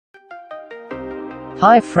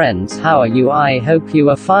Hi friends, how are you? I hope you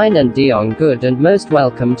are fine and doing good, and most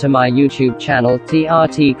welcome to my YouTube channel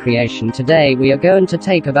TRT Creation. Today we are going to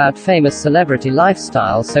take about famous celebrity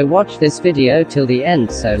lifestyle, so watch this video till the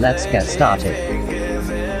end. So let's get started.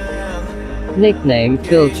 Nickname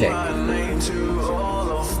Balic.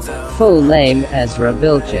 Full name Esra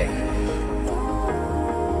Balic.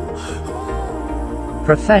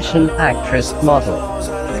 Profession actress, model.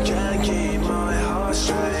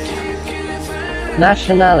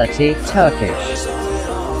 Nationality Turkish.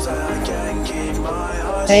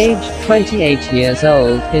 Age 28 years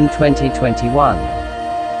old in 2021.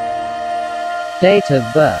 Date of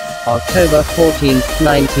birth October 14,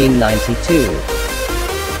 1992.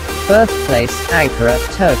 Birthplace Ankara,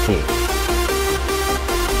 Turkey.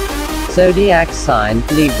 Zodiac sign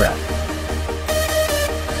Libra.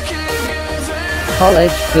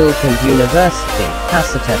 College Gokhan University,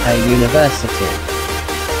 Hacettepe University.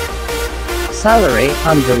 Salary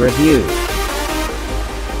under review.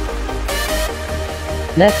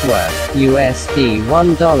 Net worth USD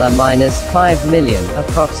 $1-5 million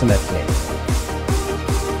approximately.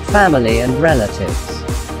 Family and relatives.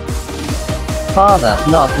 Father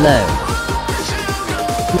not known.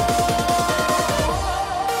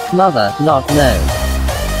 Mother not known.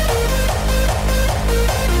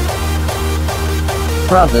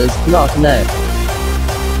 Brothers not known.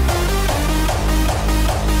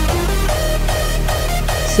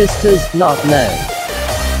 Sisters not known.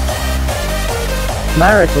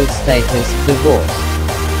 Marital status divorced.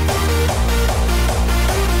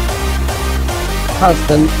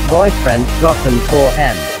 Husband, boyfriend Gokhan for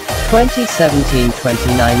M.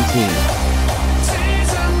 2017-2019.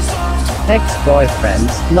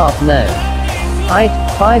 Ex-boyfriends not known. Height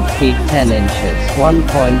 5 feet 10 inches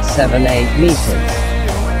 1.78 meters.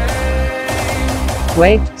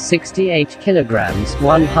 Weight 68 kilograms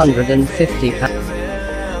 150 pounds.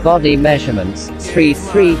 Body measurements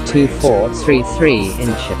 3'3" to 4'3"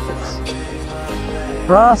 inches.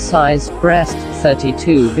 Bra size breast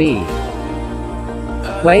 32B.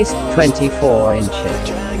 Waist 24 inches.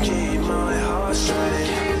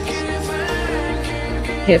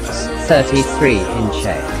 Hips 33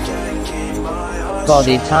 inches.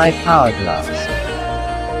 Body type hourglass.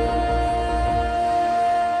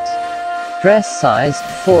 Dress size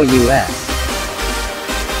 4US.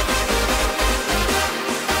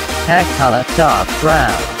 Hair color dark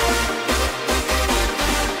brown.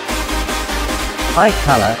 Eye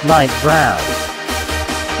color light brown.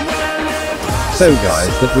 So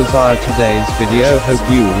guys, that was our today's video. Hope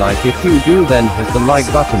you like. If you do, then hit the like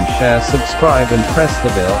button, share, subscribe and press the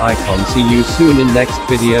bell icon. See you soon in next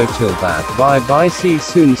video. Till that, bye bye, see you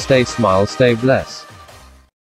soon, stay smile, stay blessed.